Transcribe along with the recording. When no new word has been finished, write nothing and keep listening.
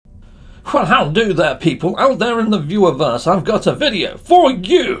Well, how do there, people out there in the viewerverse? I've got a video for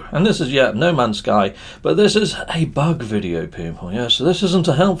you, and this is, yeah, No Man's Sky, but this is a bug video, people. Yeah, so this isn't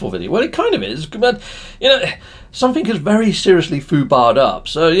a helpful video. Well, it kind of is, but you know, something is very seriously foobarred up.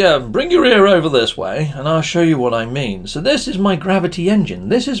 So yeah, bring your ear over this way, and I'll show you what I mean. So this is my gravity engine.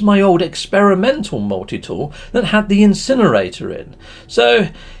 This is my old experimental multi-tool that had the incinerator in. So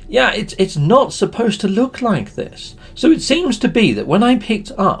yeah, it's not supposed to look like this. So it seems to be that when I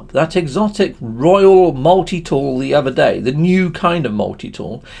picked up that exotic royal multi-tool the other day, the new kind of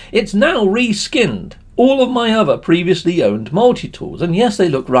multi-tool, it's now reskinned all of my other previously owned multi-tools. And yes, they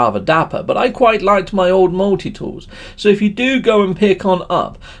look rather dapper, but I quite liked my old multi-tools. So if you do go and pick on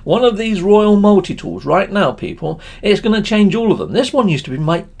up one of these royal multi-tools right now, people, it's going to change all of them. This one used to be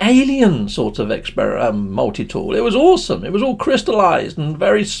my alien sort of multi-tool. It was awesome. It was all crystallized and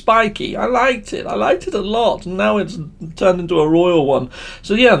very spiky. I liked it. I liked it a lot. And now it's turned into a royal one.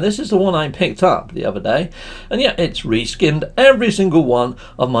 So yeah, this is the one I picked up the other day. And yeah, it's reskinned every single one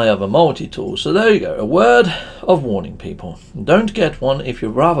of my other multi-tools. So there you go. A word of warning, people. Don't get one if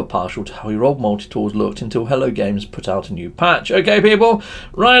you're rather partial to how your old multi-tools looked until Hello Games put out a new patch. Okay, people?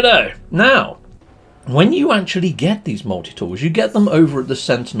 Righto. Now, when you actually get these multi-tools, you get them over at the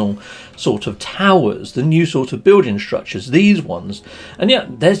Sentinel sort of towers, the new sort of building structures, these ones. And yeah,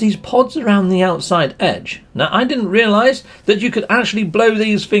 there's these pods around the outside edge. Now, I didn't realise that you could actually blow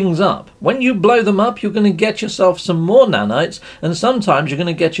these things up. When you blow them up, you're going to get yourself some more nanites, and sometimes you're going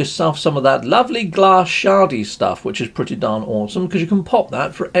to get yourself some of that lovely glass shardy stuff, which is pretty darn awesome, because you can pop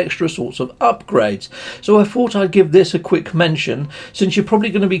that for extra sorts of upgrades. So I thought I'd give this a quick mention, since you're probably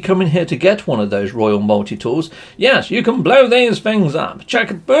going to be coming here to get one of those royal multi-tools. Yes, you can blow these things up.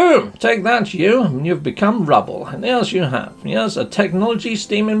 Check it, boom! Take that, you, and you've become rubble. And yes, you have. Yes, a technology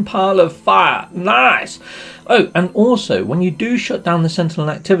steaming pile of fire. Nice! Oh, and also, when you do shut down the Sentinel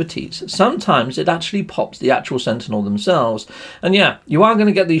activities, sometimes it actually pops the actual Sentinel themselves. And yeah, you are going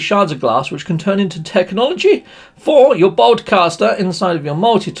to get these shards of glass, which can turn into technology for your boltcaster inside of your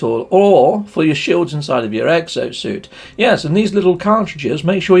multi-tool, or for your shields inside of your exosuit. Yes, and these little cartridges,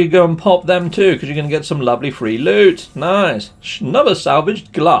 make sure you go and pop them too, because you're going to get some lovely free loot. Nice. Another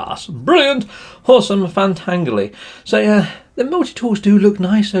salvaged glass. Brilliant. Awesome. Fantangly. So yeah, the multi-tools do look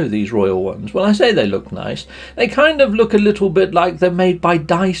nice, though, these royal ones. Well, I say they look nice. They kind of look a little bit like they're made by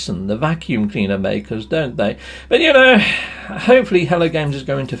Dyson, the vacuum cleaner makers, don't they? But, you know, hopefully Hello Games is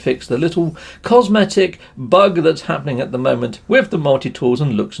going to fix the little cosmetic bug that's happening at the moment with the multi-tools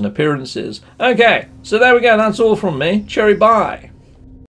and looks and appearances. Okay, so there we go. That's all from me. Cherry bye.